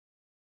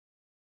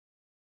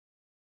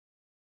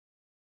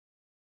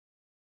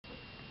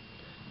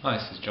Hi,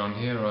 this is John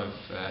here. I've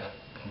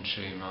can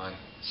show you my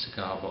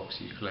Cigar Box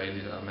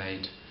Ukulele that I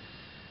made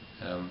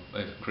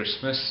over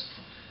Christmas.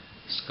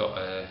 It's got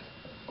a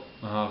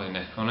mahalo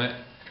neck on it,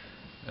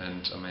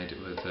 and I made it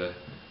with a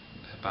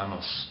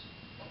Banos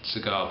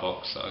cigar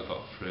box that I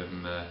got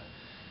from a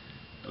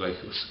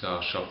local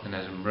cigar shop in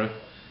Edinburgh.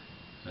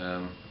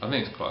 I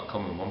think it's quite a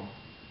common one,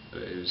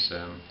 but it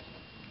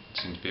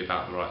seemed to be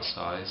about the right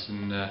size,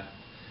 and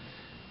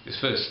it's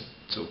the first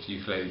sort of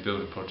ukulele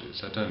building project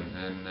I've done,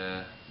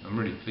 and I'm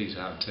really pleased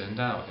how it turned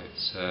out. It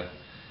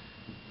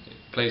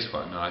plays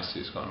quite nice,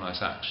 it's got a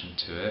nice action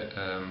to it,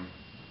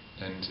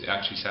 and it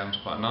actually sounds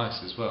quite nice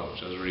as well,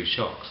 which I was really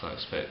shocked because I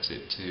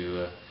expected it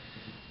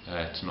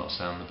to not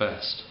sound the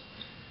best.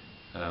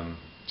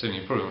 So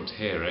you probably want to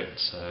hear it,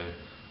 so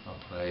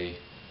I'll play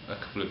a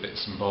couple of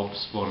bits and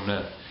bobs, one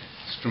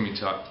strummy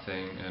type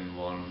thing and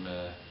one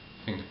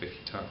finger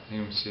picky type thing,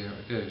 and see how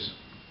it goes.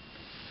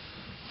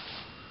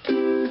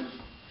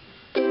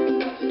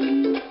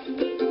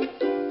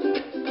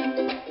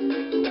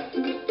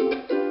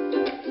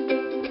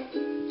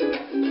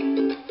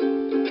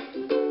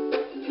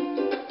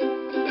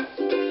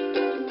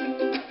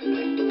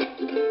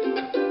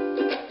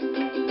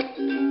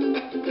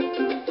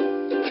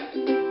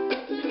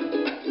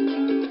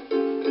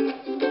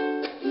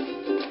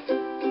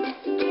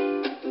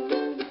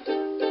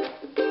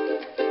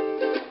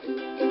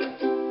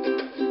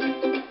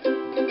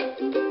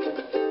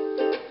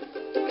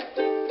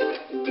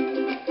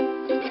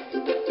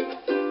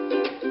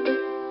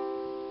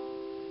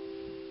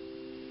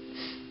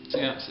 So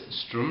yeah,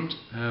 it's strummed.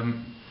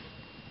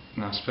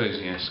 Now I suppose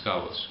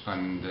Cigar Box is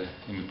kind of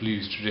in the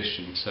blues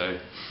tradition, so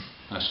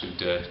I should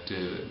do a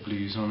bit of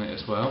blues on it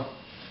as well.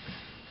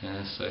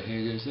 So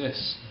here goes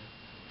this.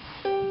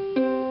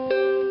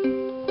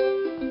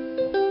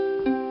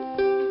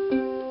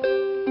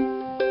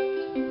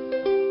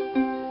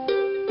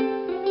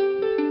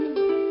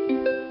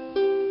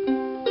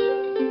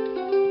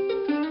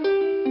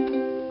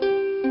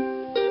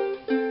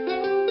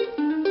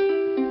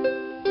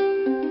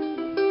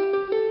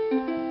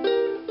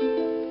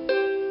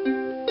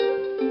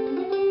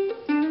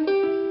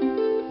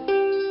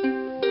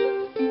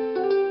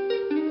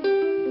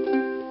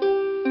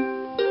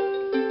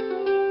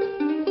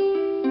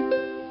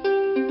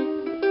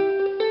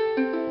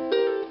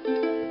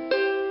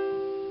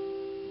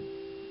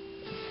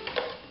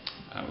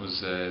 That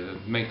was the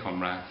Macon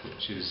rack,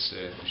 which you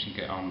can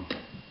get on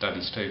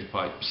Daddy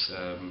Stovepipe's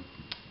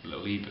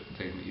little ebook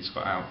thing that he's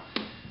got out,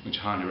 which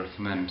I highly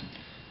recommend.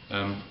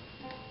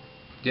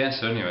 Yeah,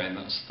 so anyway,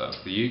 that's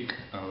the uke.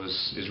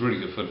 It's really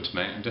good fun to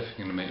make. I'm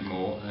definitely going to make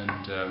more,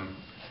 and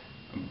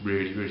I'm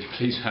really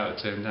pleased with how it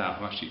turned out.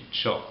 I'm actually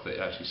shocked that it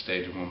actually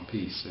stayed in one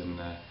piece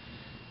and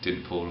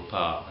didn't fall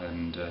apart,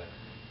 and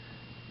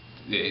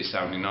it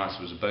sounded nice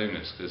as a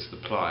bonus because the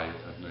ply,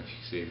 I don't know if you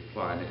can see the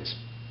ply, and it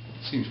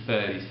seems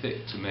fairly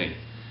thick to me.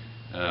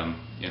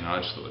 I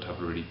just thought it'd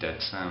have a really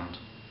dead sound.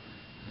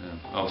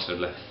 I also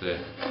left the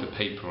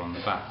paper on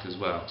the back as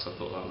well, because I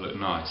thought that would look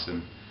nice,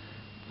 and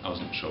I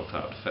wasn't sure if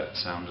that would affect the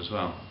sound as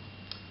well.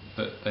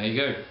 But there you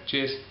go.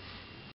 Cheers.